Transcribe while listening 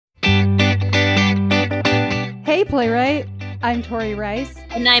Hey Playwright, I'm Tori Rice.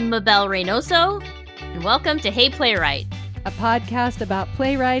 And I'm Mabel Reynoso, and welcome to Hey Playwright, a podcast about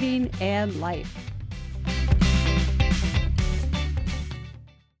playwriting and life.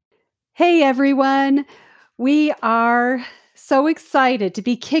 Hey everyone, we are so excited to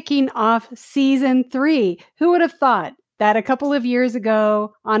be kicking off season 3. Who would have thought that a couple of years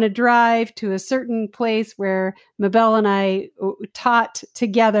ago on a drive to a certain place where Mabel and I taught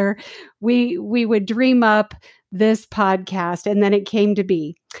together, we would dream up this podcast, and then it came to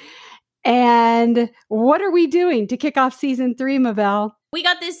be. And what are we doing to kick off season 3, Mabel? We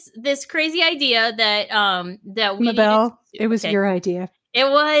got this crazy idea that we Mabel, it was your idea. It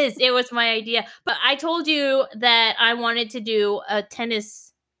was my idea. But I told you that I wanted to do a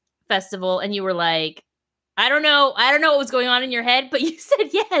tennis festival, and you were like, I don't know what was going on in your head, but you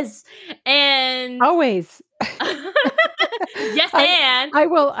said yes. And always. Yes, and I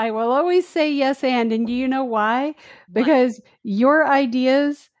will always say yes, and do you know why? Because your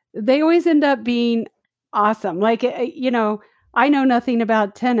ideas, they always end up being awesome. Like, I know nothing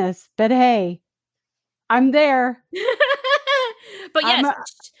about tennis, but hey, I'm there. But yes,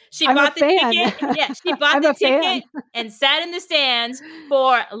 she bought the ticket. Yeah, she bought the ticket and sat in the stands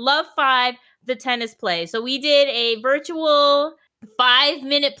for Love 5, the tennis play. So we did a virtual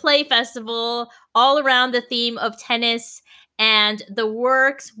 5-minute play festival all around the theme of tennis. And the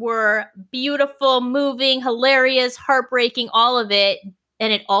works were beautiful, moving, hilarious, heartbreaking, all of it.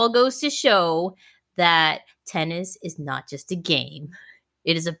 And it all goes to show that tennis is not just a game.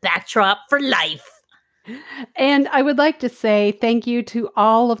 It is a backdrop for life. And I would like to say thank you to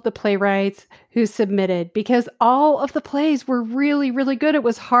all of the playwrights who submitted, because all of the plays were really, really good. It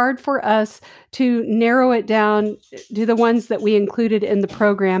was hard for us to narrow it down to the ones that we included in the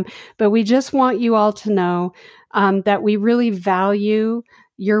program. But we just want you all to know that we really value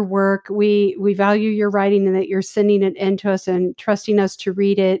your work. We value your writing, and that you're sending it in to us and trusting us to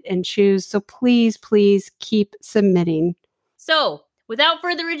read it and choose. So please, please keep submitting. So without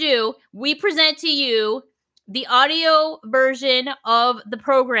further ado, we present to you the audio version of the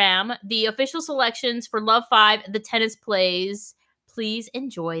program, the official selections for Love 5, the tennis plays. Please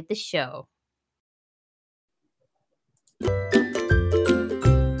enjoy the show.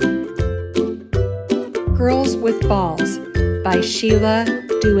 Girls with Balls by Sheila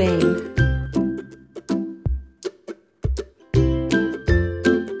Duane.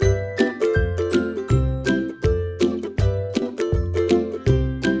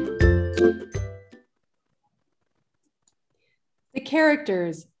 The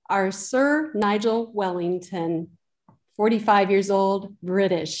characters are Sir Nigel Wellington, 45 years old,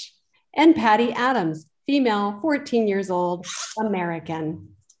 British, and Patty Adams, female, 14 years old, American.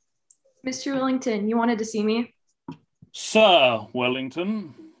 Mr. Wellington, you wanted to see me? Sir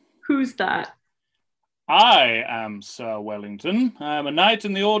Wellington. Who's that? I am Sir Wellington. I am a knight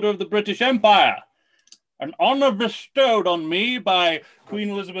in the Order of the British Empire, an honor bestowed on me by Queen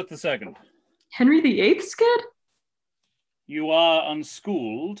Elizabeth II. Henry VIII's kid? You are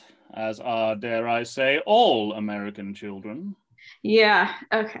unschooled, as are, dare I say, all American children. Yeah,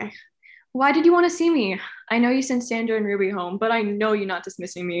 okay. Why did you want to see me? I know you sent Sandra and Ruby home, but I know you're not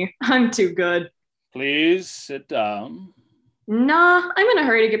dismissing me. I'm too good. Please sit down. Nah, I'm in a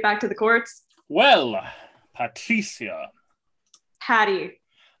hurry to get back to the courts. Well, Patricia. Patty.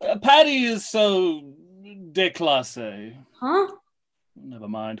 Patty is so déclassée. Huh? Never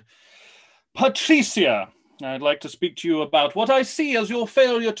mind. Patricia, I'd like to speak to you about what I see as your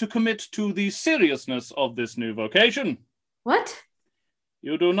failure to commit to the seriousness of this new vocation. What?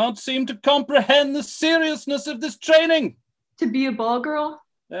 You do not seem to comprehend the seriousness of this training. To be a ball girl?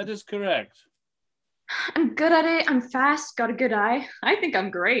 That is correct. I'm good at it. I'm fast, got a good eye. I think I'm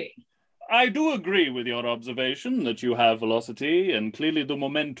great. I do agree with your observation that you have velocity and clearly the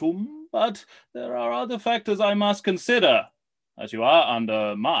momentum, but there are other factors I must consider, as you are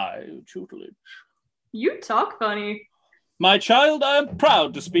under my tutelage. You talk funny. My child, I am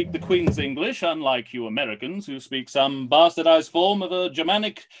proud to speak the Queen's English, unlike you Americans who speak some bastardized form of a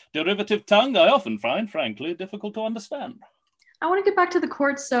Germanic derivative tongue I often find, frankly, difficult to understand. I want to get back to the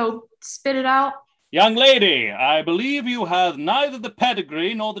courts, so spit it out. Young lady, I believe you have neither the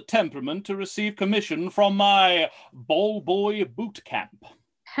pedigree nor the temperament to receive commission from my ball boy boot camp.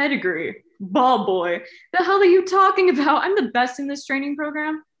 Pedigree? Ball boy? The hell are you talking about? I'm the best in this training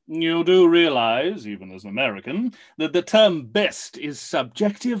program. You do realize, even as an American, that the term best is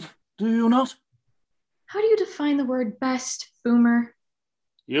subjective, do you not? How do you define the word best, boomer?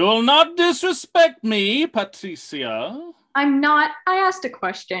 You will not disrespect me, Patricia. I'm not. I asked a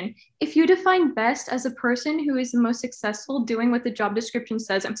question. If you define best as a person who is the most successful doing what the job description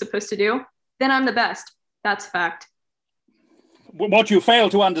says I'm supposed to do, then I'm the best. That's fact. What you fail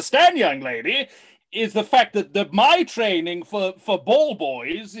to understand, young lady, is the fact that my training for ball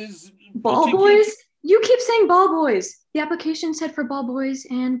boys is... Ball boys? You keep saying ball boys. The application said for ball boys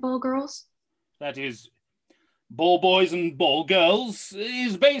and ball girls. That is, ball boys and ball girls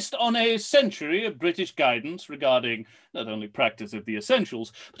is based on a century of British guidance regarding not only practice of the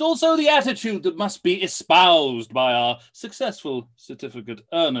essentials, but also the attitude that must be espoused by our successful certificate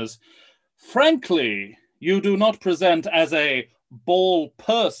earners. Frankly, you do not present as a ball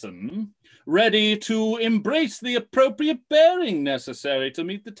person ready to embrace the appropriate bearing necessary to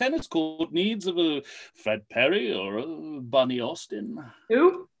meet the tennis court needs of a Fred Perry or a Bunny Austin.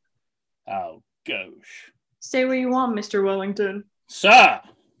 Who? Oh, gosh. Say what you want, Mr. Wellington. Sir!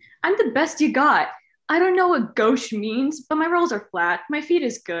 I'm the best you got. I don't know what gauche means, but my rolls are flat. My feet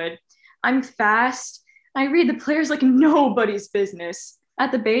is good. I'm fast. I read the players like nobody's business.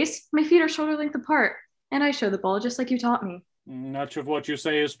 At the base, my feet are shoulder length apart, and I show the ball just like you taught me. Much of what you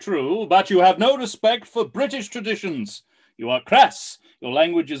say is true, but you have no respect for British traditions. You are crass, your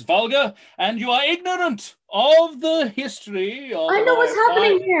language is vulgar, and you are ignorant of the history of... I know what's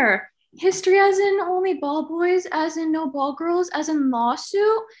happening here. History as in only ball boys, as in no ball girls, as in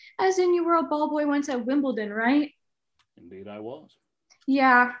lawsuit, as in you were a ball boy once at Wimbledon, right? Indeed I was.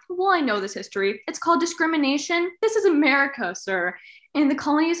 Yeah, well, I know this history. It's called discrimination. This is America, sir. And the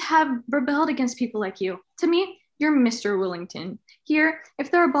colonies have rebelled against people like you. To me, you're Mr. Wellington. Here,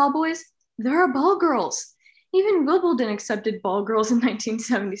 if there are ball boys, there are ball girls. Even Wimbledon accepted ball girls in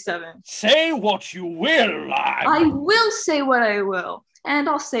 1977. Say what you will, I will say what I will. And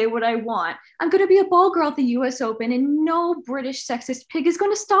I'll say what I want. I'm going to be a ball girl at the US Open, and no British sexist pig is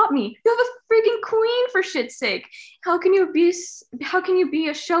going to stop me. You have a freaking queen, for shit's sake. How can you be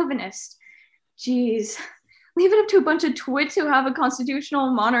a chauvinist? Jeez. Leave it up to a bunch of twits who have a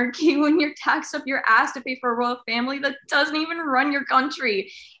constitutional monarchy when you're taxed up your ass to pay for a royal family that doesn't even run your country.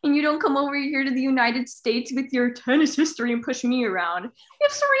 And you don't come over here to the United States with your tennis history and push me around. We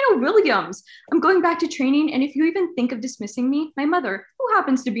have Serena Williams. I'm going back to training, and if you even think of dismissing me, my mother, who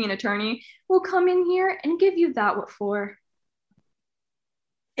happens to be an attorney, will come in here and give you that what for.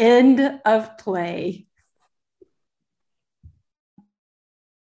 End of play.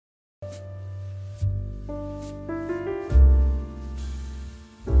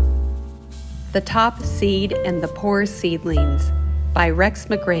 The Top Seed and the Poor Seedlings by Rex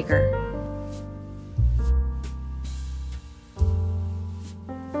McGregor.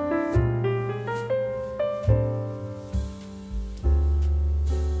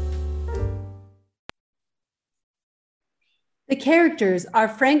 The characters are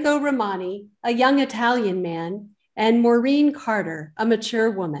Franco Romani, a young Italian man, and Maureen Carter, a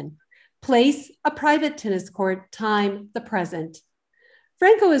mature woman. Place, a private tennis court. Time, the present.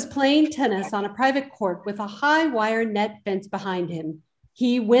 Franco is playing tennis on a private court with a high wire net fence behind him.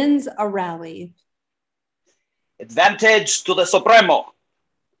 He wins a rally. Advantage to the Supremo.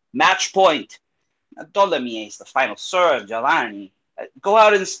 Match point. Don't let me ace the final serve, Giovanni. Go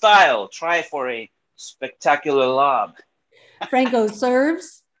out in style. Try for a spectacular lob. Franco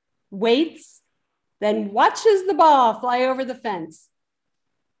serves, waits, then watches the ball fly over the fence.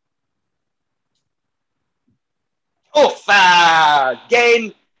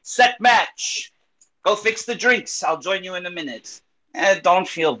 Game, set, match. Go fix the drinks. I'll join you in a minute. Don't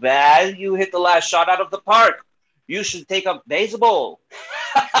feel bad. You hit the last shot out of the park. You should take up baseball.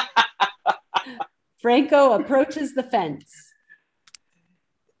 Franco approaches the fence.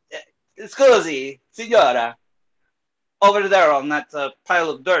 Scusi, signora. Over there on that pile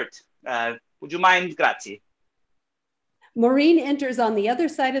of dirt. Would you mind? Grazie. Maureen enters on the other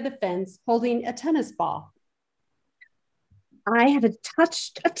side of the fence holding a tennis ball. I haven't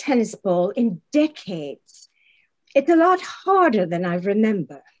touched a tennis ball in decades. It's a lot harder than I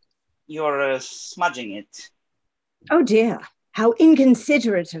remember. You're smudging it. Oh dear, how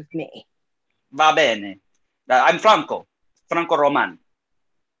inconsiderate of me. Va bene. I'm Franco Romani.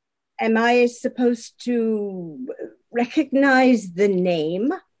 Am I supposed to recognize the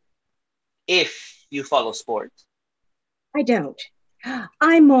name? If you follow sport. I don't.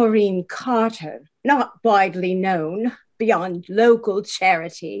 I'm Maureen Carter, not widely known beyond local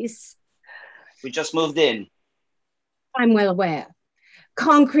charities. We just moved in. I'm well aware.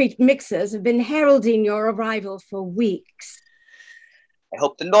 Concrete mixers have been heralding your arrival for weeks. I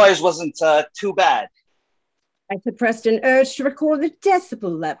hope the noise wasn't too bad. I suppressed an urge to record the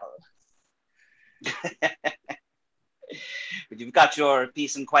decibel level. But you've got your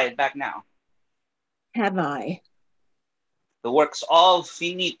peace and quiet back now. Have I? The work's all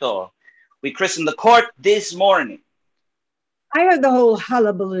finito. We christened the court this morning. I heard the whole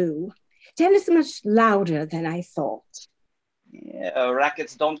hullabaloo. Tennis is much louder than I thought. Yeah,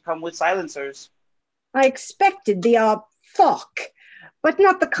 rackets don't come with silencers. I expected the talk, but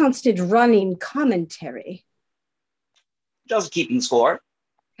not the constant running commentary. Just keeping score.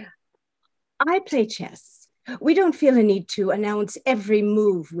 I play chess. We don't feel a need to announce every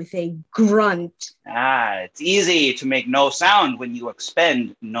move with a grunt. It's easy to make no sound when you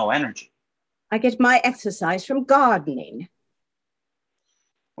expend no energy. I get my exercise from gardening.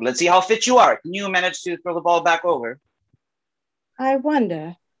 Well, let's see how fit you are. Can you manage to throw the ball back over? I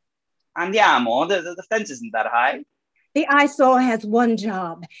wonder. Andiamo. The fence isn't that high. The eyesore has one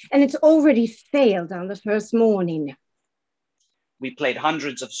job, and it's already failed on the first morning. We played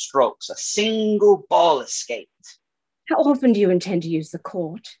hundreds of strokes. A single ball escaped. How often do you intend to use the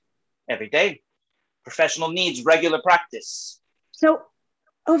court? Every day. Professional needs regular practice. So,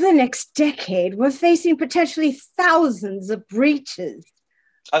 over the next decade, we're facing potentially thousands of breaches.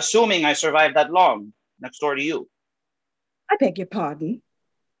 Assuming I survived that long, next door to you. I beg your pardon.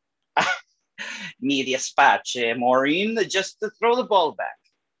 Mi dispiace, Maureen, just to throw the ball back.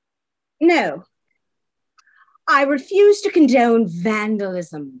 No. I refuse to condone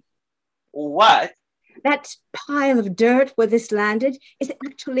vandalism. What? That pile of dirt where this landed is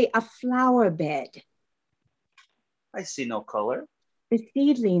actually a flower bed. I see no color. The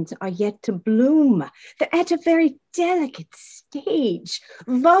seedlings are yet to bloom. They're at a very delicate stage,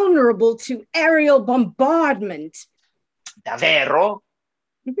 vulnerable to aerial bombardment. Davvero?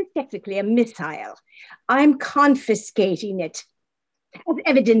 This is technically a missile. I'm confiscating it as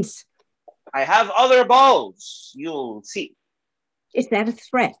evidence. I have other balls. You'll see. Is that a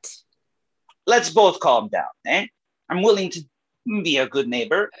threat? Let's both calm down, eh? I'm willing to be a good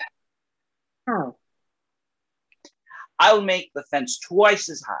neighbor. How? I'll make the fence twice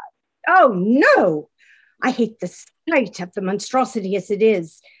as high. Oh, no! I hate the sight of the monstrosity as it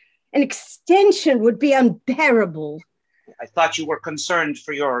is. An extension would be unbearable. I thought you were concerned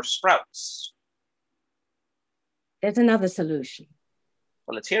for your sprouts. There's another solution.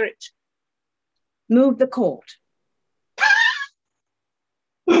 Well, let's hear it. Move the court.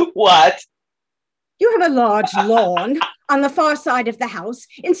 What? You have a large lawn on the far side of the house.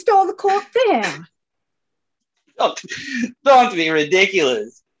 Install the court there. Don't be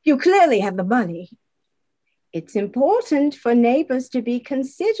ridiculous. You clearly have the money. It's important for neighbors to be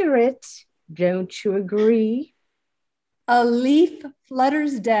considerate. Don't you agree? A leaf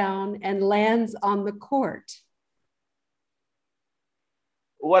flutters down and lands on the court.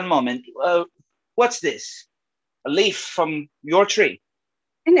 One moment. What's this? A leaf from your tree?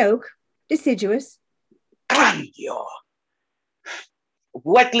 An oak, deciduous. Grandio.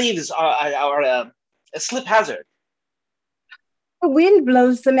 Wet leaves are a slip hazard. The wind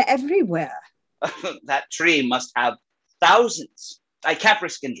blows them everywhere. That tree must have thousands. I can't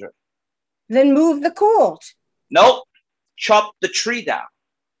risk injury. Then move the court. No, chop the tree down.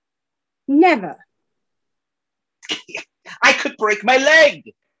 Never. I could break my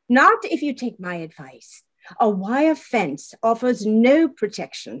leg. Not if you take my advice. A wire fence offers no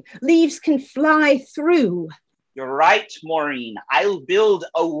protection. Leaves can fly through. You're right, Maureen. I'll build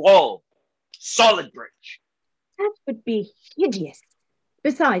a wall. Solid brick. That would be hideous.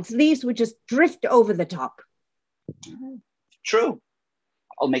 Besides, leaves would just drift over the top. True.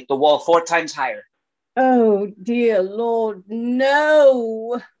 I'll make the wall 4 times higher. Oh, dear Lord,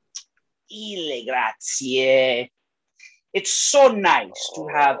 no. Ille grazie. It's so nice to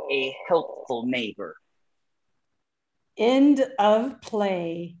have a helpful neighbor. End of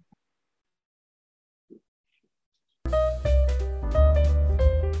play.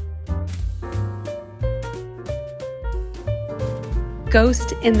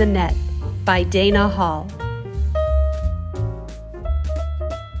 Ghost in the Net by Dana Hall.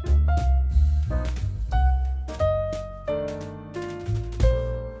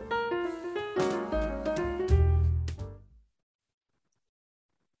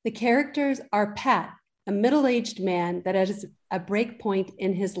 The characters are Pat, a middle-aged man that is a break point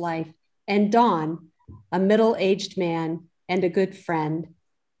in his life, and Don, a middle-aged man and a good friend.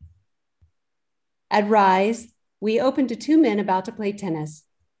 At Rise, we open to 2 men about to play tennis.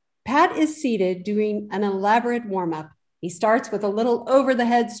 Pat is seated doing an elaborate warm-up. He starts with a little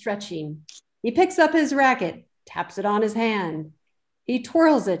over-the-head stretching. He picks up his racket, taps it on his hand. He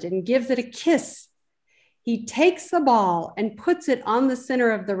twirls it and gives it a kiss. He takes the ball and puts it on the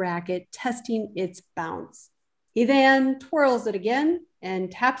center of the racket, testing its bounce. He then twirls it again and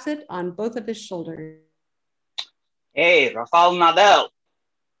taps it on both of his shoulders. Hey, Rafael Nadal,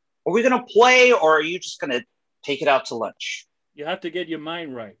 are we going to play or are you just going to take it out to lunch? You have to get your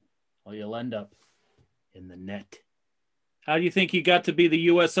mind right or you'll end up in the net. How do you think he got to be the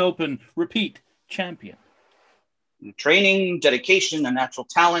U.S. Open repeat champion? Training, dedication, and natural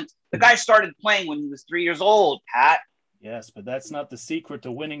talent. The guy started playing when he was 3 years old, Pat. Yes, but that's not the secret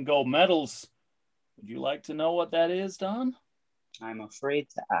to winning gold medals. Would you like to know what that is, Don? I'm afraid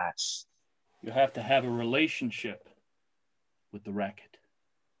to ask. You have to have a relationship with the racket.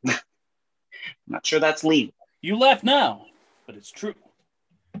 I'm not sure that's legal. You laugh now, but it's true.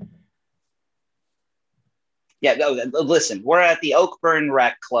 Yeah, no, listen, we're at the Oakburn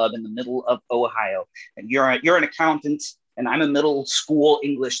Rec Club in the middle of Ohio, and you're an accountant, and I'm a middle school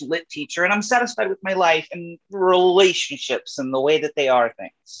English lit teacher, and I'm satisfied with my life and relationships and the way that they are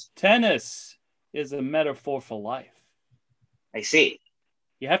things. Tennis is a metaphor for life. I see.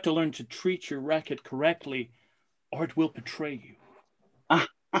 You have to learn to treat your racket correctly, or it will betray you.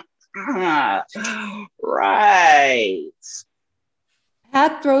 Right.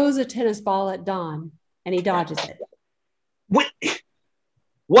 Pat throws a tennis ball at Don, and he dodges it.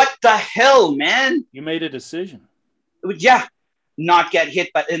 What the hell, man? You made a decision. Yeah, not get hit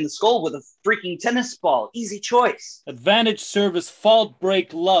in the skull with a freaking tennis ball. Easy choice. Advantage, service, fault,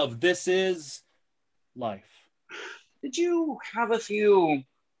 break, love. This is life. Did you have a few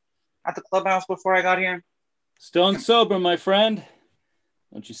at the clubhouse before I got here? Stone sober, my friend.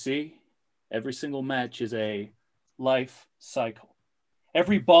 Don't you see? Every single match is a life cycle.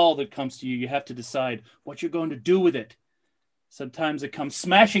 Every ball that comes to you, you have to decide what you're going to do with it. Sometimes it comes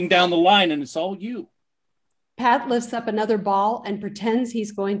smashing down the line and it's all you. Pat lifts up another ball and pretends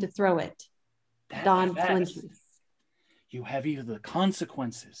he's going to throw it. Don flinches. You have either the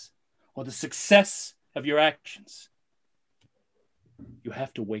consequences or the success of your actions. You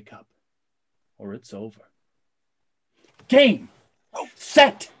have to wake up or it's over. Game.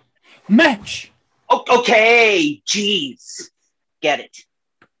 Set. Match. Okay. Jeez. Get it.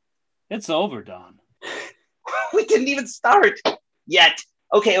 It's over, Don. We didn't even start yet.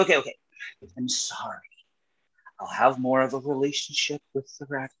 Okay. I'm sorry. I'll have more of a relationship with the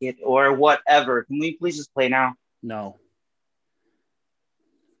racket or whatever. Can we please just play now? No.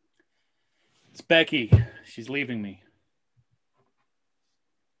 It's Becky. She's leaving me.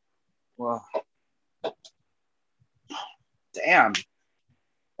 Well, damn.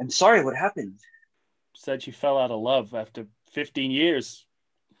 I'm sorry, what happened? Said she fell out of love after 15 years.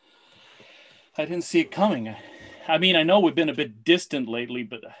 I didn't see it coming. I mean, I know we've been a bit distant lately,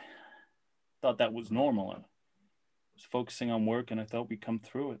 but I thought that was normal. I was focusing on work and I thought we'd come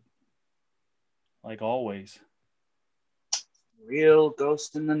through it. Like always. Real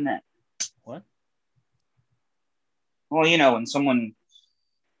ghost in the net. What? Well, you know, when someone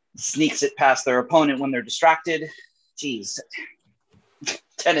sneaks it past their opponent when they're distracted. Jeez.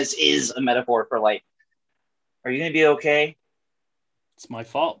 Tennis is a metaphor for life. Are you going to be okay? It's my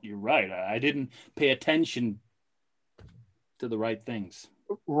fault. You're right. I didn't pay attention to the right things.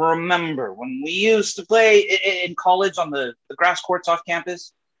 Remember when we used to play in college on the grass courts off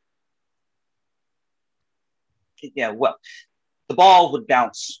campus? Yeah, well, the ball would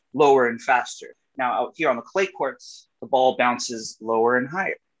bounce lower and faster. Now out here on the clay courts, the ball bounces lower and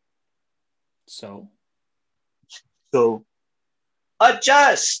higher. So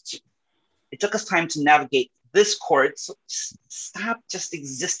adjust. It took us time to navigate this court, so stop just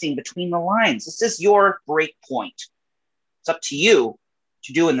existing between the lines. This is your break point. It's up to you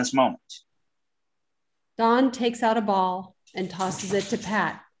to do in this moment. Don takes out a ball and tosses it to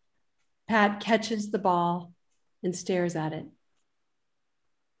Pat. Pat catches the ball and stares at it.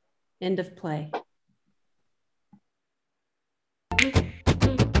 End of play.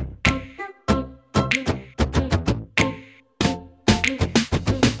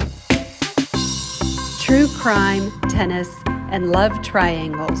 True Crime, Tennis, and Love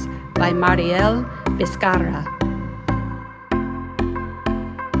Triangles by Mariel Vizcarra.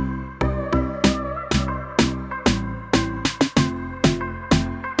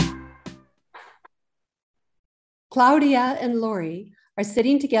 Claudia and Lori are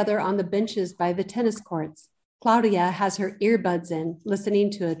sitting together on the benches by the tennis courts. Claudia has her earbuds in,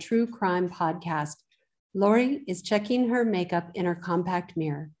 listening to a true crime podcast. Lori is checking her makeup in her compact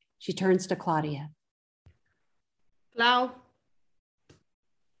mirror. She turns to Claudia.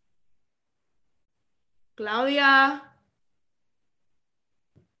 Claudia.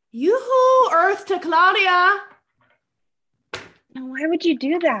 Yoo-hoo, Earth to Claudia. No, why would you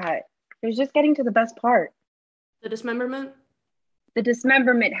do that? It was just getting to the best part. The dismemberment? The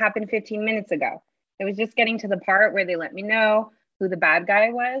dismemberment happened 15 minutes ago. It was just getting to the part where they let me know who the bad guy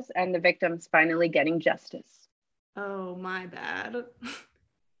was and the victim's finally getting justice. Oh, my bad.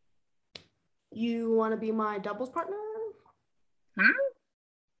 You want to be my doubles partner? Huh?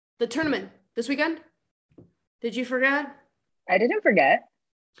 The tournament this weekend? Did you forget? I didn't forget.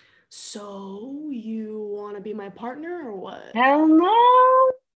 So, you want to be my partner or what? Hell no.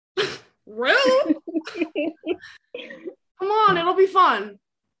 Rude. Come on, it'll be fun.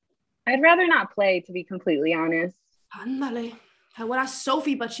 I'd rather not play, to be completely honest. Ándale. I would ask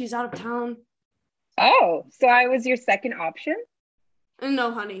Sophie, but she's out of town. Oh, so I was your second option?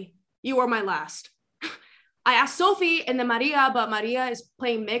 No, honey. You were my last. I asked Sophie and then Maria, but Maria is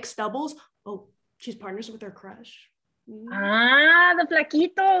playing mixed doubles. Oh, she's partners with her crush. Ah, the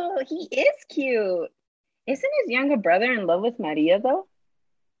flaquito. He is cute. Isn't his younger brother in love with Maria, though?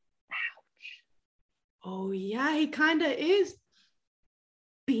 Ouch. Oh, yeah, he kind of is.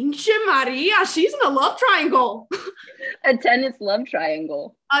 Pinche Maria, she's in a love triangle. A tennis love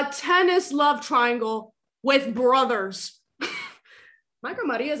triangle. A tennis love triangle with brothers. My girl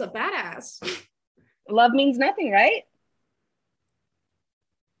Maria is a badass. Love means nothing, right?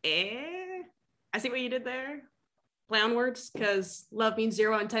 I see what you did there. Play on words, because love means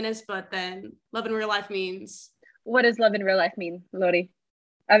zero in tennis, but then love in real life means... What does love in real life mean, Lori?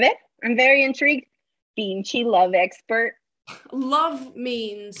 A ver, I'm very intrigued. Pinche love expert. Love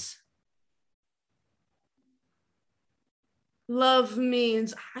means...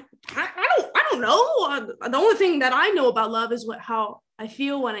 I don't know. The only thing that I know about love is how I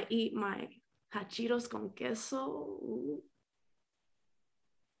feel when I eat my hachiros con queso.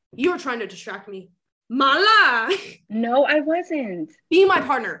 You were trying to distract me. Mala! No, I wasn't. Be my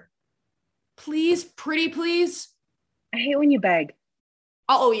partner. Please, pretty please. I hate when you beg.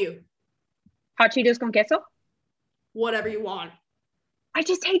 I'll owe you. Hot Cheetos con queso? Whatever you want. I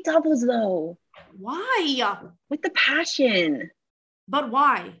just hate doubles, though. Why? With the passion. But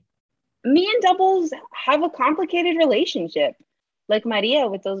why? Me and doubles have a complicated relationship. Like Maria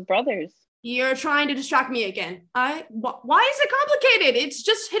with those brothers. You're trying to distract me again. Why is it complicated? It's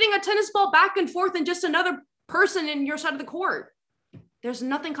just hitting a tennis ball back and forth and just another person in your side of the court. There's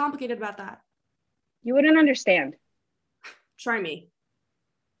nothing complicated about that. You wouldn't understand. Try me.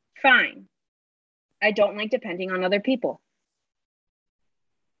 Fine. I don't like depending on other people.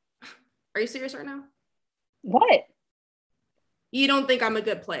 Are you serious right now? What? You don't think I'm a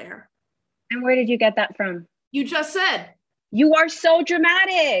good player. And where did you get that from? You just said. You are so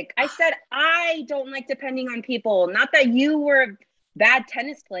dramatic. I said I don't like depending on people, not that you were a bad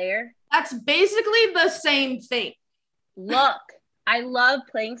tennis player. That's basically the same thing. Look, I love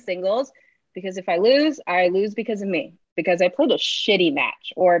playing singles because if I lose because of me, because I played a shitty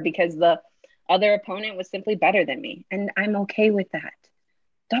match or because the other opponent was simply better than me. And I'm okay with that.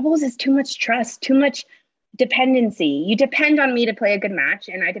 Doubles is too much trust, too much dependency. You depend on me to play a good match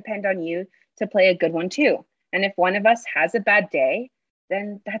and I depend on you to play a good one too. And if one of us has a bad day,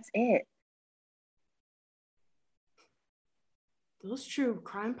 then that's it. Those true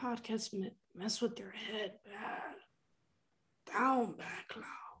crime podcasts mess with your head bad. Down bad, Cloud.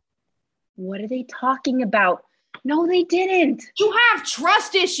 What are they talking about? No, they didn't. You have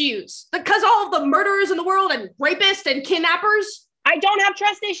trust issues because all of the murderers in the world and rapists and kidnappers. I don't have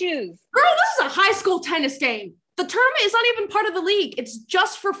trust issues. Girl, this is a high school tennis game. The tournament is not even part of the league. It's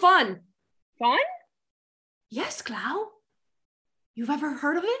just for fun. Fun? Yes, Cloud. You've ever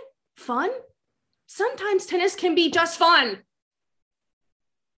heard of it? Fun? Sometimes tennis can be just fun.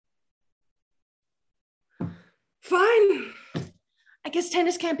 Fine. I guess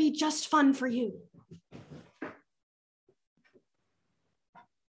tennis can't be just fun for you.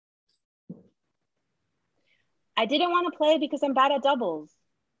 I didn't want to play because I'm bad at doubles.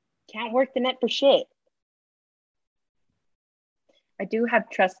 Can't work the net for shit. I do have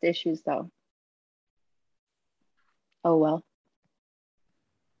trust issues though. Oh well.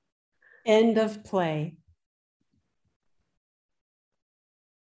 End of play.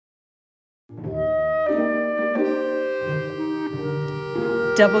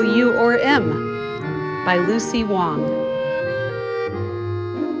 W or M by Lucy Wong.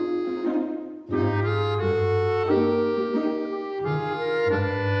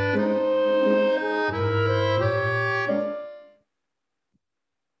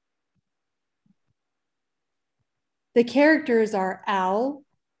 The characters are Al,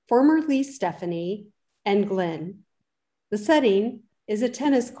 formerly Stephanie, and Glenn. The setting is a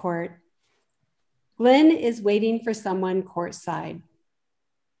tennis court. Glenn is waiting for someone courtside.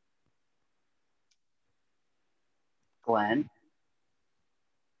 Glenn?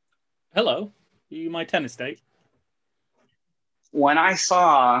 Hello. Are you my tennis date? When I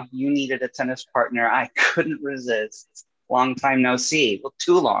saw you needed a tennis partner, I couldn't resist. Long time no see. Well,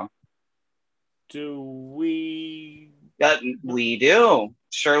 too long. Do we... We do.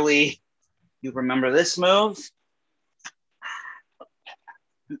 Surely you remember this move?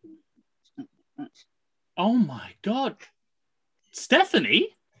 Oh my God. Stephanie?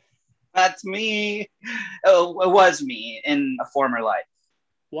 That's me. Oh, it was me in a former life.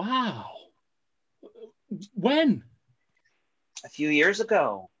 Wow. When? A few years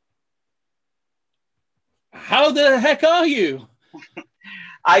ago. How the heck are you?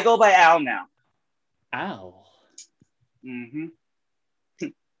 I go by Al now. Al? Mm-hmm.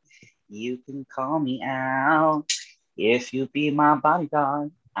 You can call me Al. If you be my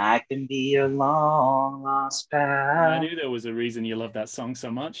bodyguard, I can be your long lost pal. I knew there was a reason you loved that song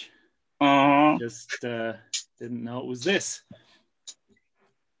so much. Just didn't know it was this.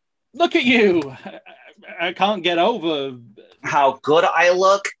 Look at you. I can't get over how good I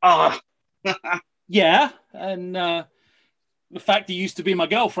look. Oh. Yeah, and the fact you used to be my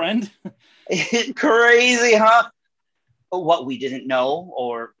girlfriend. Crazy, huh? What we didn't know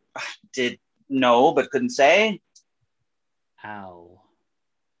or did know but couldn't say. Al.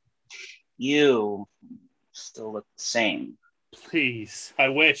 You still look the same. Please, I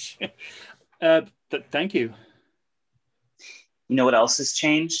wish. Thank you. You know what else has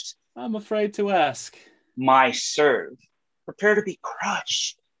changed? I'm afraid to ask. My serve. Prepare to be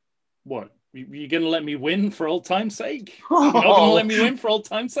crushed. What? You going to let me win for old time's sake? You're not going to let me win for old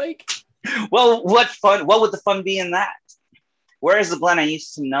time's sake? Well, what fun? What would the fun be in that? Where is the Glenn I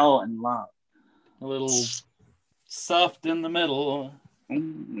used to know and love? A little soft in the middle.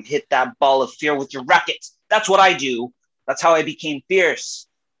 Hit that ball of fear with your racket. That's what I do. That's how I became fierce.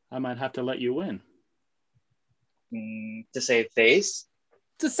 I might have to let you win. To save face?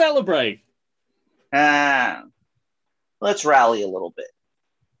 To celebrate. Let's rally a little bit.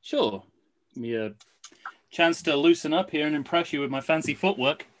 Sure. Give me a chance to loosen up here and impress you with my fancy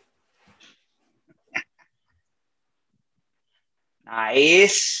footwork.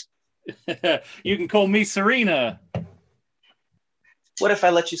 Nice. You can call me Serena. What if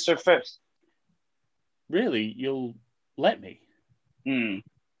I let you serve first? Really? You'll let me?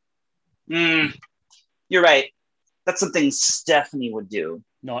 You're right. That's something Stephanie would do.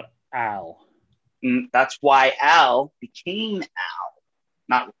 Not Al. That's why Al became Al,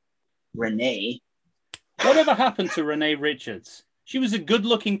 not Renee. Whatever happened to Renee Richards? She was a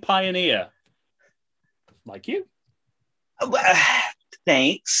good-looking pioneer. Like you.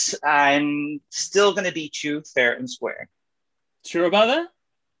 Thanks. I'm still going to beat you fair and square. Sure about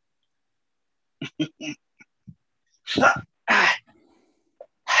that?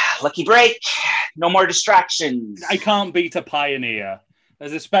 Lucky break. No more distractions. I can't beat a pioneer.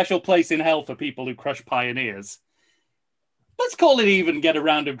 There's a special place in hell for people who crush pioneers. Let's call it even, get a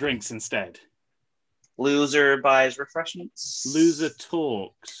round of drinks instead. Loser buys refreshments. Loser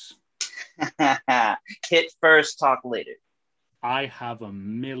talks. Hit first, talk later. I have a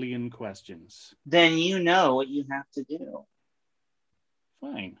million questions. Then you know what you have to do.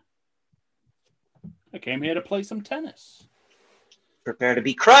 Fine. I came here to play some tennis. Prepare to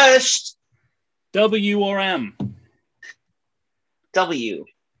be crushed. W or M? W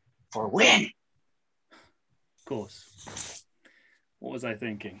for win. Of course. What was I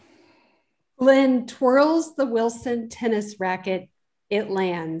thinking? Glenn twirls the Wilson tennis racket. It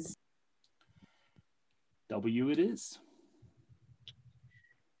lands. W it is.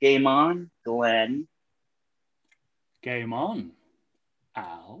 Game on, Glenn. Game on,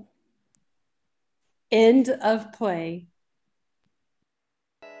 Al. End of play.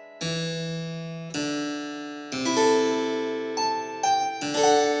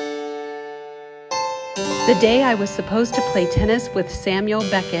 The Day I Was Supposed to Play Tennis with Samuel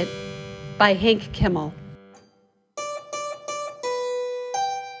Beckett by Hank Kimmel.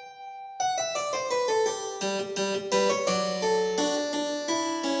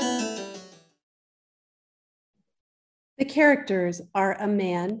 The characters are a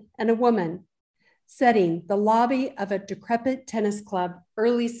man and a woman. Setting: the lobby of a decrepit tennis club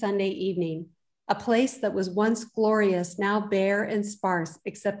early Sunday evening, a place that was once glorious, now bare and sparse,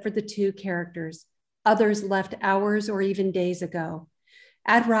 except for the two characters. Others left hours or even days ago.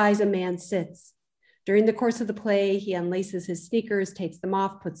 At rise, a man sits. During the course of the play, he unlaces his sneakers, takes them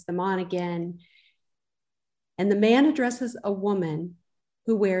off, puts them on again. And the man addresses a woman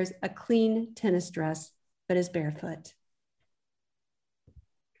who wears a clean tennis dress, but is barefoot.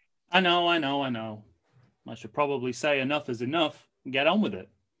 I know. I should probably say enough is enough and get on with it.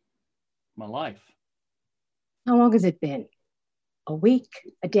 My life. How long has it been? A week?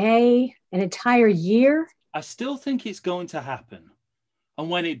 A day? An entire year? I still think it's going to happen. And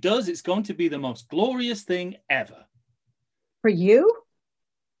when it does, it's going to be the most glorious thing ever. For you?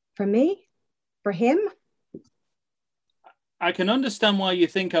 For me? For him? I can understand why you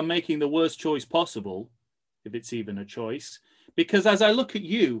think I'm making the worst choice possible, if it's even a choice, because as I look at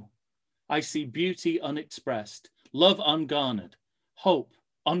you, I see beauty unexpressed, love ungarnered, hope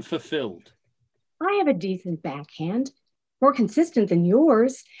unfulfilled. I have a decent backhand, more consistent than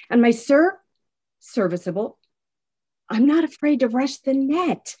yours, and my serve, serviceable. I'm not afraid to rush the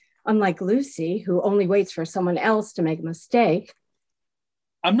net, unlike Lucy, who only waits for someone else to make a mistake.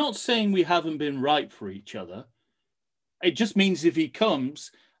 I'm not saying we haven't been right for each other. It just means if he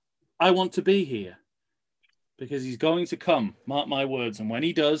comes, I want to be here. Because he's going to come, mark my words, and when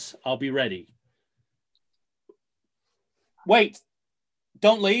he does, I'll be ready. Wait,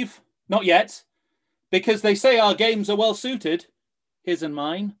 don't leave, not yet, because they say our games are well suited. His and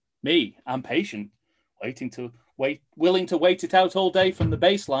mine, me, I'm patient, willing to wait it out all day from the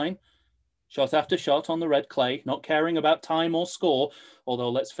baseline, shot after shot on the red clay, not caring about time or score,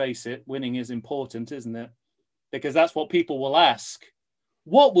 although let's face it, winning is important, isn't it? Because that's what people will ask.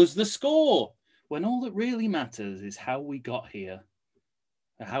 What was the score? When all that really matters is how we got here,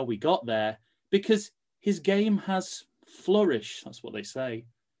 or how we got there, because his game has flourish, that's what they say.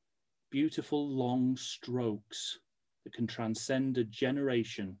 Beautiful long strokes that can transcend a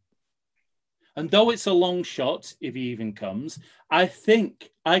generation. And though it's a long shot, if he even comes, I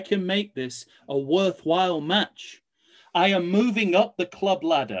think I can make this a worthwhile match. I am moving up the club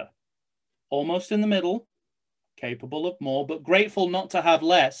ladder, almost in the middle, capable of more, but grateful not to have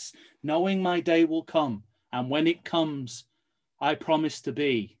less, knowing my day will come. And when it comes, I promise to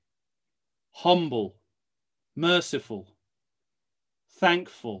be humble, merciful,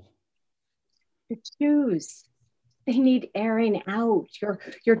 thankful. The shoes, they need airing out.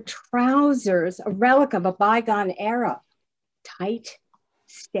 Your trousers, a relic of a bygone era. Tight,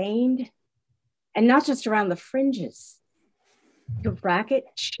 stained, and not just around the fringes. Your racket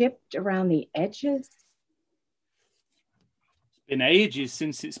chipped around the edges. It's been ages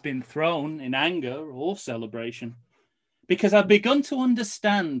since it's been thrown in anger or celebration. Because I've begun to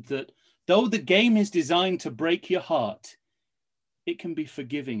understand that though the game is designed to break your heart, it can be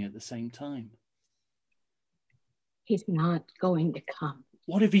forgiving at the same time. He's not going to come.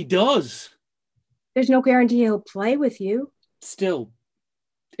 What if he does? There's no guarantee he'll play with you. Still,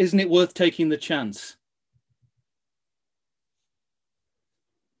 isn't it worth taking the chance?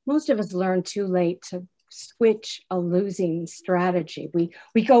 Most of us learn too late to switch a losing strategy.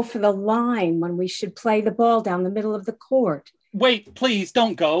 We go for the line when we should play the ball down the middle of the court. Wait, please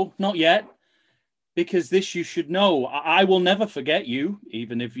don't go, not yet. Because this you should know, I will never forget you,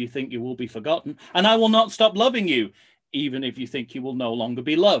 even if you think you will be forgotten. And I will not stop loving you, even if you think you will no longer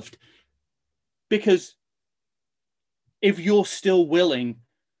be loved. Because if you're still willing,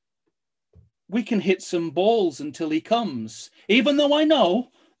 we can hit some balls until he comes. Even though I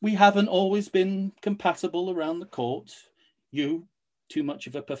know we haven't always been compatible around the court. You, too much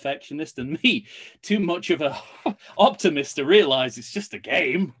of a perfectionist, and me, too much of a optimist to realize it's just a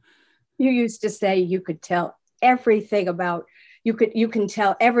game. You used to say you could tell everything about, you can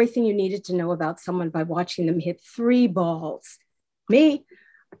tell everything you needed to know about someone by watching them hit 3 balls. Me,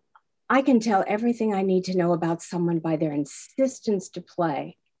 I can tell everything I need to know about someone by their insistence to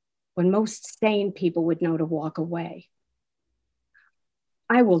play, when most sane people would know to walk away.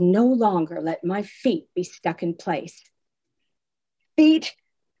 I will no longer let my feet be stuck in place. Feet,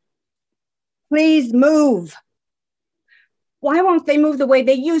 please move. Why won't they move the way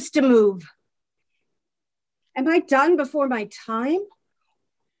they used to move? Am I done before my time?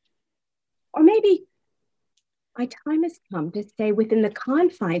 Or maybe my time has come to stay within the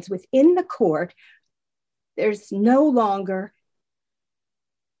confines, within the court. There's no longer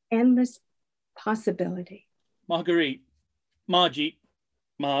endless possibility. Marguerite, Margie,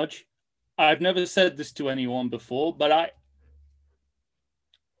 Marge, I've never said this to anyone before, but I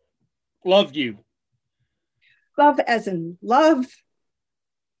love you. Love as in love,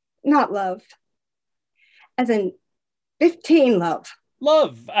 not love. As in 15 love.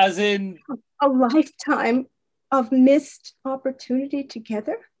 Love as in... A lifetime of missed opportunity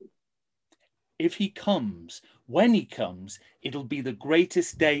together. If he comes, when he comes, it'll be the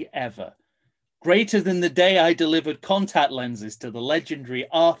greatest day ever. Greater than the day I delivered contact lenses to the legendary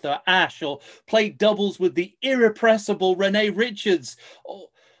Arthur Ashe, or played doubles with the irrepressible Renee Richards,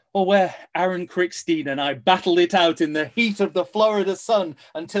 or where Aaron Crickstein and I battled it out in the heat of the Florida sun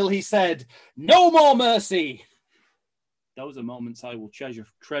until he said, "No more mercy." Those are moments I will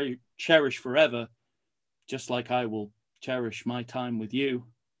cherish forever, just like I will cherish my time with you.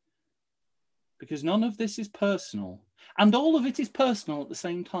 Because none of this is personal, and all of it is personal at the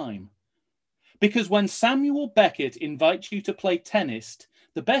same time. Because when Samuel Beckett invites you to play tennis,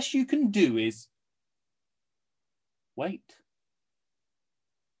 the best you can do is wait.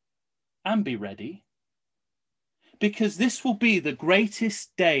 And be ready, because this will be the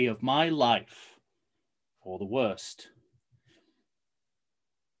greatest day of my life, or the worst.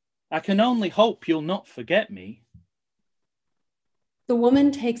 I can only hope you'll not forget me. The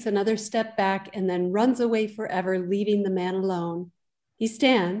woman takes another step back and then runs away forever, leaving the man alone. He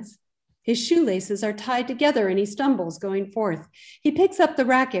stands. His shoelaces are tied together and he stumbles going forth. He picks up the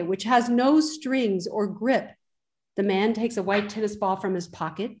racket, which has no strings or grip. The man takes a white tennis ball from his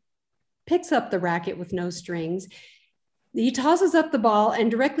pocket, picks up the racket with no strings. He tosses up the ball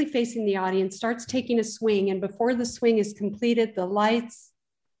and directly facing the audience starts taking a swing. And before the swing is completed, the lights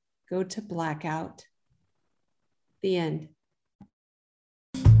go to blackout. The end.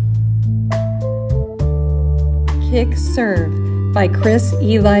 Kick Serve by Chris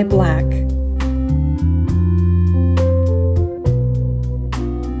Eli Black.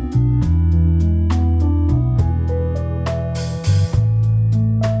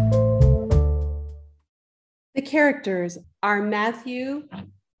 The characters are Matthew,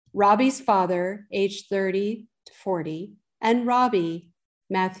 Robbie's father, age 30 to 40, and Robbie,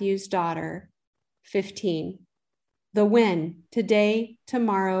 Matthew's daughter, 15. The when, today,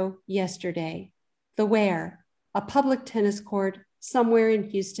 tomorrow, yesterday. The where, a public tennis court somewhere in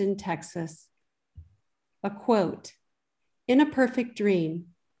Houston, Texas. A quote, in a perfect dream,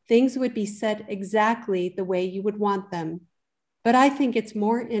 things would be set exactly the way you would want them. But I think it's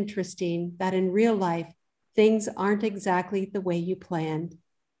more interesting that in real life, things aren't exactly the way you planned.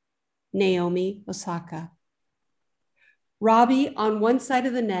 Naomi Osaka. Robbie, on one side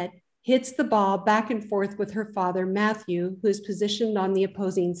of the net, hits the ball back and forth with her father, Matthew, who is positioned on the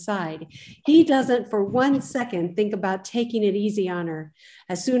opposing side. He doesn't for 1 second think about taking it easy on her.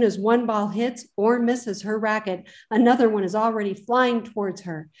 As soon as one ball hits or misses her racket, another one is already flying towards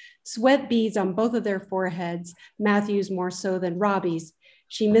her. Sweat beads on both of their foreheads, Matthew's more so than Robbie's.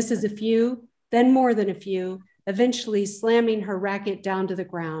 She misses a few, then more than a few, eventually slamming her racket down to the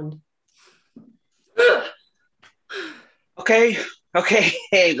ground. Okay,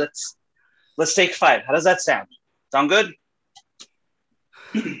 hey, let's take 5. How does that sound? Sound good?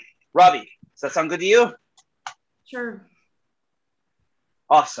 Robbie, does that sound good to you? Sure.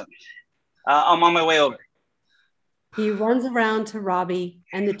 Awesome. I'm on my way over. He runs around to Robbie,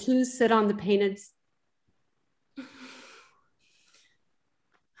 and the two sit on the painted.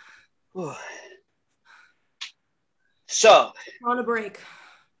 So. On a break.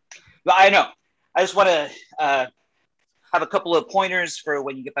 I know. I just want to have a couple of pointers for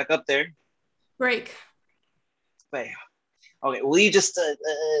when you get back up there. Break. Wait. Okay, will you just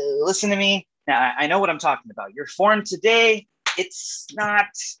listen to me? Now, I know what I'm talking about. Your form today, it's not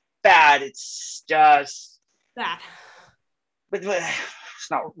bad. It's just... bad. But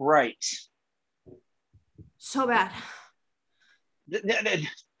it's not right. So bad.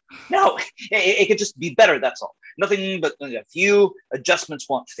 No, it could just be better, that's all. Nothing but a few adjustments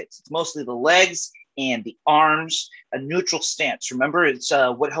won't fix. It's mostly the legs and the arms, a neutral stance. Remember, it's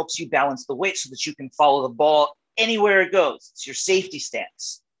what helps you balance the weight so that you can follow the ball anywhere it goes. It's your safety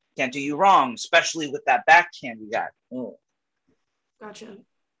stance. Can't do you wrong, especially with that backhand you got. Oh. Gotcha.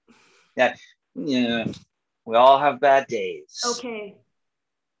 Yeah, we all have bad days. Okay.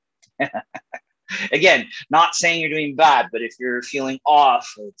 Again, not saying you're doing bad, but if you're feeling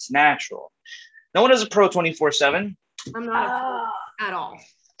off, it's natural. No one is a pro 24/7. I'm not a pro at all.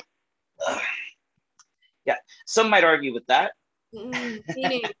 Yeah, some might argue with that.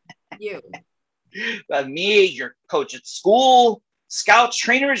 Meaning you. Me, your coach at school, scouts,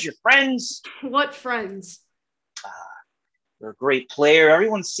 trainers, your friends. What friends? You're a great player.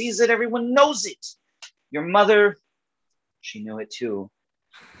 Everyone sees it. Everyone knows it. Your mother, she knew it too.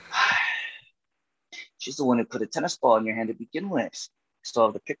 She's the one who put a tennis ball in your hand to begin with. Still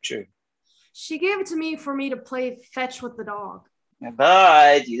have the picture. She gave it to me for me to play fetch with the dog.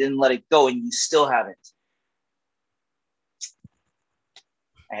 But you didn't let it go and you still haven't.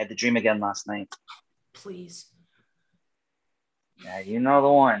 I had the dream again last night. Please. Yeah, you know the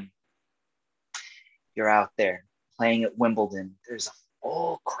one. You're out there playing at Wimbledon. There's a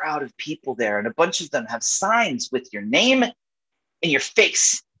full crowd of people there, and a bunch of them have signs with your name and your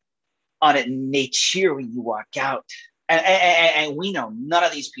face on it, and they cheer when you walk out. And we know none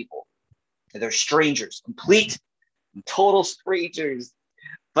of these people. They're strangers, complete and total strangers,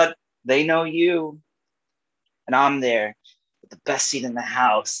 but they know you. And I'm there with the best seat in the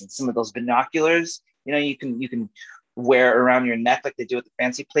house and some of those binoculars, you can wear around your neck like they do at the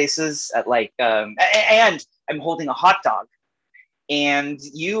fancy places at and I'm holding a hot dog and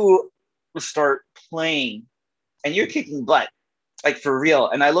you start playing and you're kicking butt, like for real.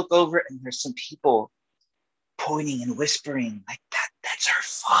 And I look over and there's some people pointing and whispering like that's her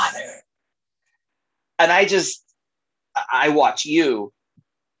father. And I watch you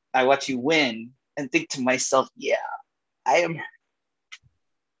win and think to myself, yeah, I am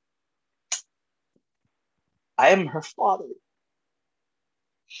I am her father.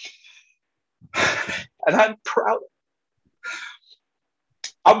 And I'm proud.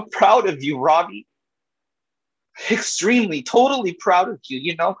 I'm proud of you, Robbie. Extremely, totally proud of you,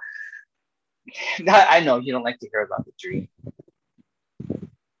 you know? I know you don't like to hear about the dream,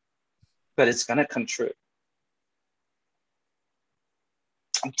 but it's gonna come true.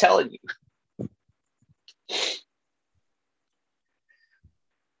 I'm telling you.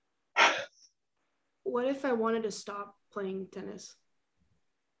 What if I wanted to stop playing tennis?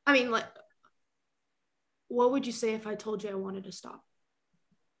 I mean, like, what would you say if I told you I wanted to stop?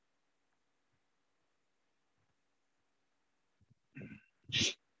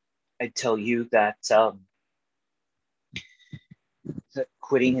 I'd tell you that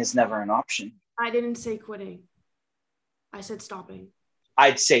quitting is never an option. I didn't say quitting. I said stopping.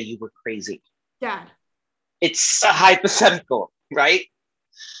 I'd say you were crazy. Dad. It's a hypothetical, right?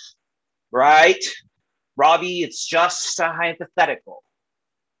 Right? Robbie, it's just a hypothetical.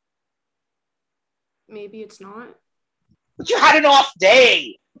 Maybe it's not. But you had an off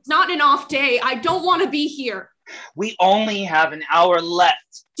day. It's not an off day. I don't want to be here. We only have an hour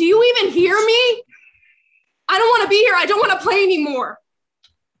left. Do you even hear me? I don't want to be here. I don't want to play anymore.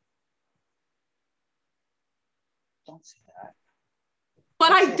 Don't say that.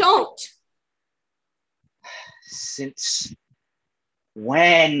 But I don't. Since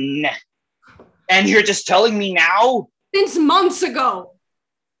when? And you're just telling me now? Since months ago.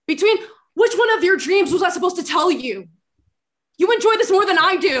 Between which one of your dreams was I supposed to tell you? You enjoy this more than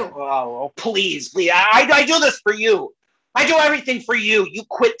I do. Oh, please. I do this for you. I do everything for you. You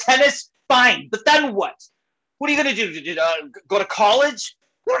quit tennis? Fine. But then what? What are you going to do? Go to college?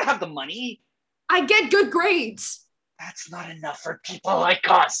 You don't have the money. I get good grades. That's not enough for people like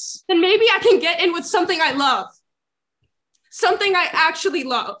us. Then maybe I can get in with something I love. Something I actually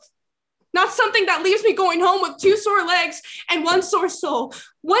love. Not something that leaves me going home with 2 sore legs and 1 sore soul.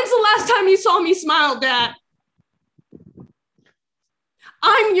 When's the last time you saw me smile, Dad?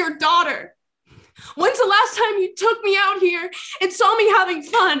 I'm your daughter. When's the last time you took me out here and saw me having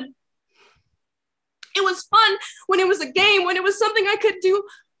fun? It was fun when it was a game, when it was something I could do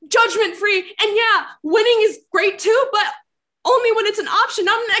judgment-free. And yeah, winning is great too, but only when it's an option,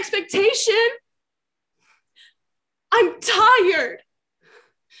 not an expectation. I'm tired.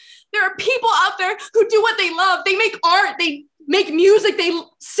 There are people out there who do what they love. They make art, they make music, they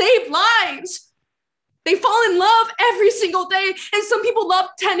save lives. They fall in love every single day. And some people love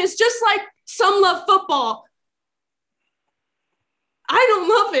tennis just like some love football. I don't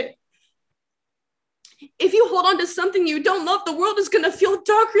love it. If you hold on to something you don't love, the world is going to feel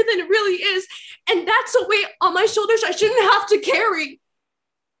darker than it really is. And that's a weight on my shoulders I shouldn't have to carry.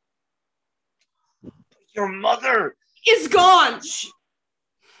 Your mother is gone.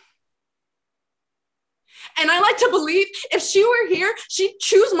 And I like to believe if she were here, she'd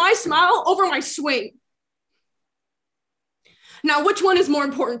choose my smile over my swing. Now, which one is more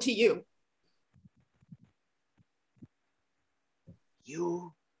important to you?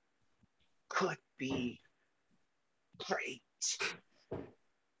 You could be great.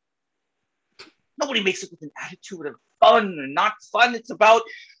 Nobody makes it with an attitude of fun or not fun. It's about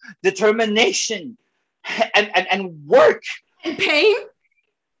determination and work. And pain?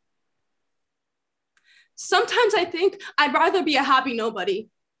 Sometimes I think I'd rather be a happy nobody.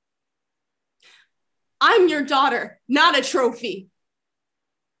 I'm your daughter, not a trophy.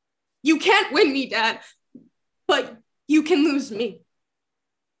 You can't win me, Dad, but you can lose me.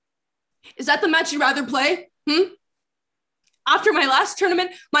 Is that the match you'd rather play? After my last tournament,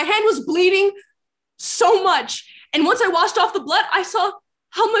 my hand was bleeding so much. And once I washed off the blood, I saw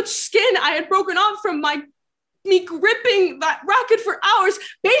how much skin I had broken off from me gripping that racket for hours,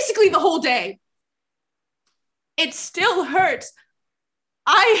 basically the whole day. It still hurts.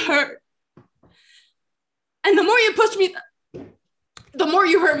 I hurt. And the more you push me, the more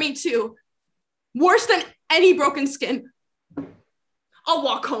you hurt me too. Worse than any broken skin. I'll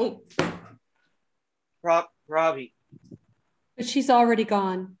walk home. Robbie. But she's already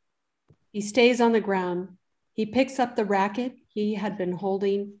gone. He stays on the ground. He picks up the racket he had been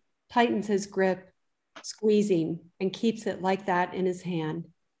holding, tightens his grip, squeezing, and keeps it like that in his hand.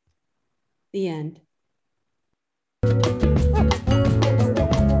 The end.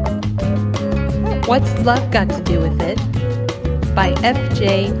 What's Love Got to Do with It? By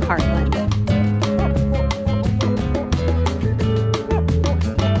F.J. Hartland.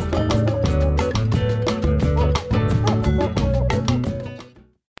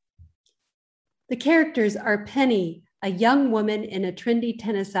 The characters are Penny, a young woman in a trendy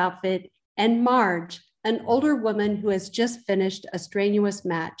tennis outfit, and Marge, an older woman who has just finished a strenuous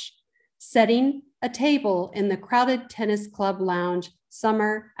match. Setting, a table in the crowded tennis club lounge,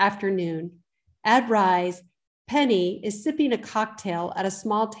 summer afternoon. At Rise, Penny is sipping a cocktail at a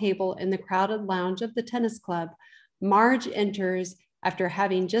small table in the crowded lounge of the tennis club. Marge enters after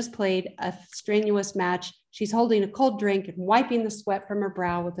having just played a strenuous match. She's holding a cold drink and wiping the sweat from her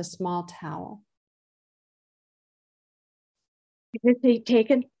brow with a small towel. Is this seat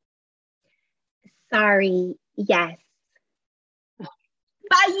taken? Sorry, yes.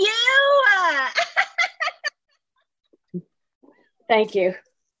 By you! Thank you.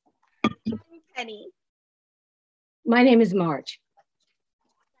 Penny. My name is Marge.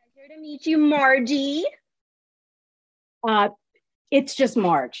 Pleasure to meet you, Margie. It's just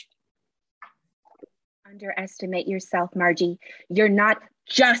Marge. Underestimate yourself, Margie. You're not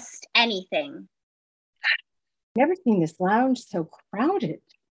just anything. Never seen this lounge so crowded.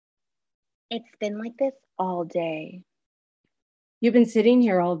 It's been like this all day. You've been sitting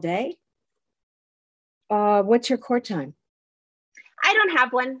here all day? What's your court time? I don't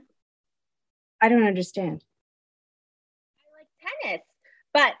have one. I don't understand. I like tennis,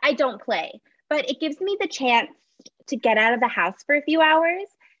 but I don't play. But it gives me the chance to get out of the house for a few hours,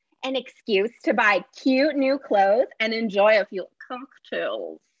 an excuse to buy cute new clothes and enjoy a few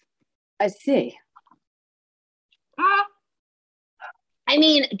cocktails. I see. I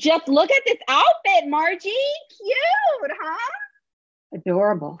mean, just look at this outfit, Margie. Cute, huh?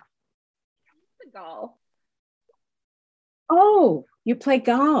 Adorable. Golf. Oh, you play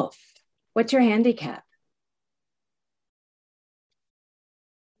golf. What's your handicap?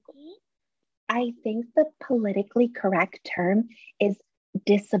 I think the politically correct term is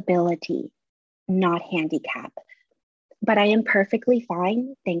disability, not handicap. But I am perfectly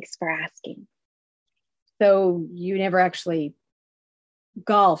fine. Thanks for asking. So you never actually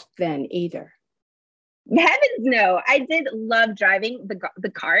golfed then either? Heavens no. I did love driving the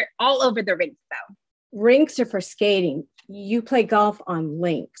cart all over the rinks though. Rinks are for skating. You play golf on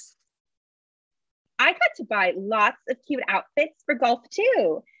links. I got to buy lots of cute outfits for golf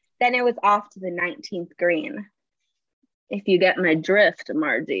too. Then it was off to the 19th green. If you get my drift,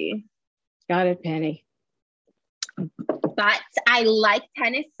 Margie. Got it, Penny. But I like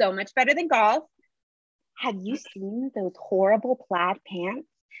tennis so much better than golf. Have you seen those horrible plaid pants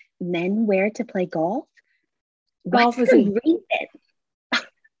men wear to play golf? Golf was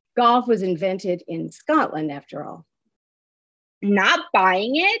invented in Scotland, after all. Not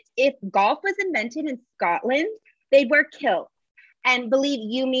buying it. If golf was invented in Scotland, they'd wear kilts. And believe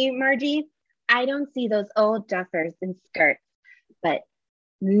you me, Margie, I don't see those old duffers in skirts, but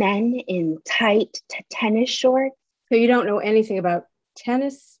men in tight tennis shorts. So you don't know anything about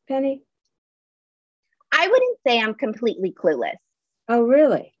tennis, Penny? I wouldn't say I'm completely clueless. Oh,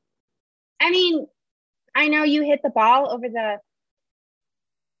 really? I mean, I know you hit the ball over the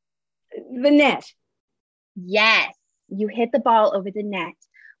net. Yes, you hit the ball over the net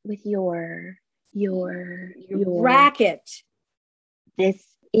with your racket. This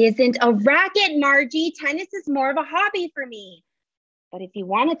isn't a racket, Margie. Tennis is more of a hobby for me. But if you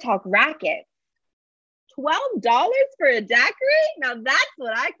want to talk racket, $12 for a daiquiri? Now that's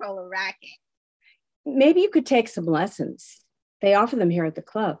what I call a racket. Maybe you could take some lessons. They offer them here at the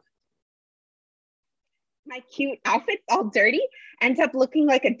club. My cute outfit's all dirty, ends up looking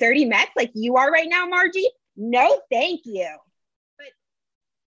like a dirty mess like you are right now, Margie? No, thank you. But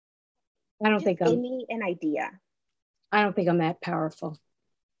I don't think give me an idea. I don't think I'm that powerful.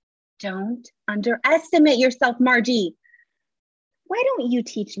 Don't underestimate yourself, Margie. Why don't you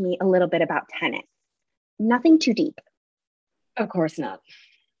teach me a little bit about tennis? Nothing too deep. Of course not.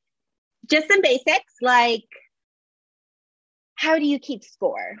 Just some basics, like how do you keep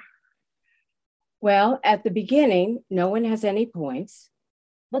score? Well, at the beginning, no one has any points.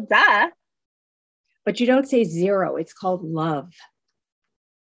 Well, duh. But you don't say zero. It's called love.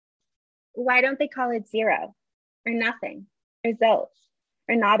 Why don't they call it zero or nothing or zilch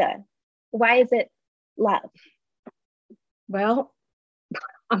or nada? Why is it love? Well,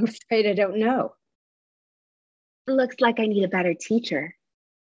 I'm afraid I don't know. Looks like I need a better teacher.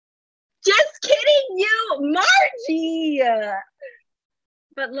 Just kidding you, Margie.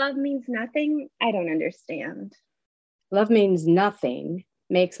 But love means nothing? I don't understand. Love means nothing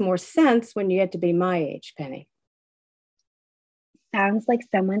makes more sense when you get to be my age, Penny. Sounds like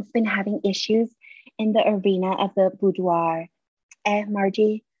someone's been having issues in the arena of the boudoir.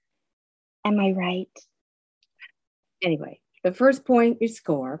 Margie? Am I right? Anyway, the first point you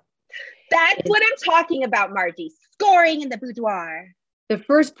score. That's what I'm talking about, Margie. Scoring in the boudoir. The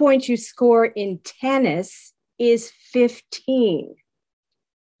first point you score in tennis is 15.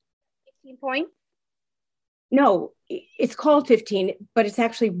 15 points? No, it's called 15, but it's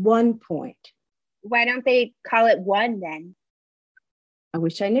actually 1 point. Why don't they call it 1 then? I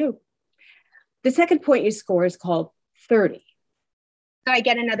wish I knew. The second point you score is called 30. So I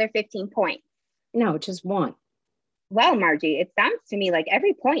get another 15 points. No, just 1. Well, Margie, it sounds to me like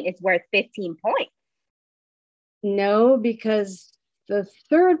every point is worth 15 points. No, because the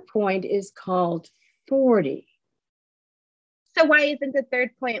third point is called 40. So why isn't the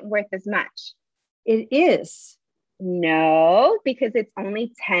third point worth as much? It is. No, because it's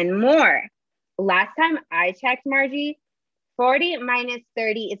only 10 more. Last time I checked, Margie, 40 minus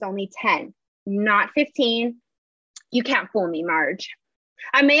 30 is only 10, not 15. You can't fool me, Marge.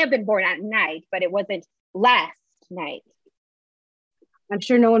 I may have been born at night, but it wasn't last night. I'm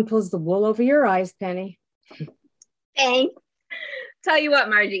sure no one pulls the wool over your eyes, Penny. Thanks. Tell you what,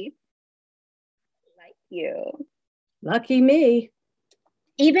 Margie. I like you. Lucky me.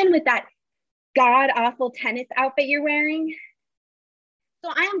 Even with that god-awful tennis outfit you're wearing.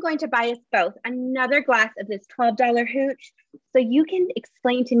 So I am going to buy us both another glass of this $12 hooch so you can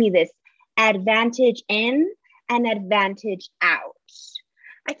explain to me this advantage in and advantage out.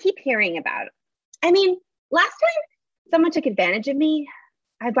 I keep hearing about it. I mean, last time someone took advantage of me,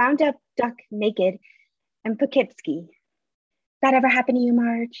 I wound up duck naked in Poughkeepsie. That ever happened to you,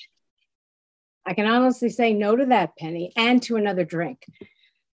 Marge? I can honestly say no to that, Penny, and to another drink.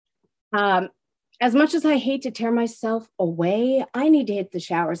 As much as I hate to tear myself away, I need to hit the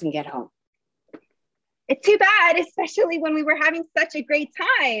showers and get home. It's too bad, especially when we were having such a great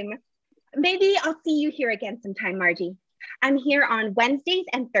time. Maybe I'll see you here again sometime, Margie. I'm here on Wednesdays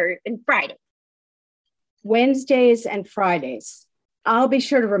and Fridays. Wednesdays and Fridays. I'll be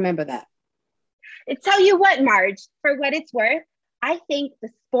sure to remember that. Tell you what, Marge, for what it's worth, I think the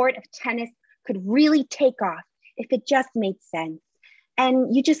sport of tennis could really take off if it just made sense.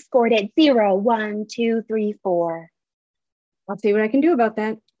 And you just scored it 0, 1, 2, 3, 4. I'll see what I can do about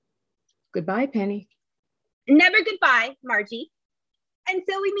that. Goodbye, Penny. Never goodbye, Margie.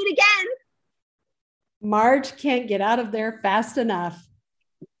 Until we meet again. Marge can't get out of there fast enough.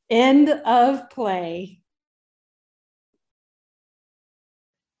 End of play.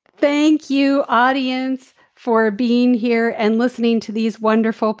 Thank you, audience, for being here and listening to these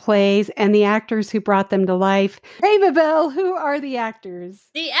wonderful plays and the actors who brought them to life. Hey, Mabel, who are the actors?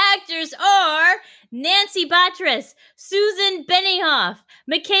 The actors are Nancy Batres, Susan Benioff,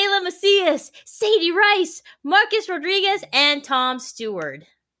 Michaela Macias, Sadie Rice, Marcus Rodriguez, and Tom Stewart.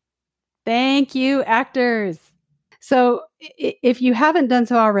 Thank you, actors. So if you haven't done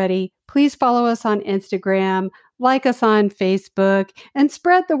so already, please follow us on Instagram, like us on Facebook, and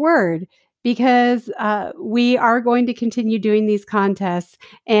spread the word, because we are going to continue doing these contests.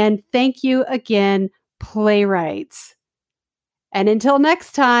 And thank you again, playwrights. And until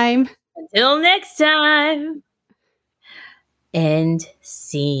next time. Until next time. End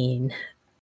scene.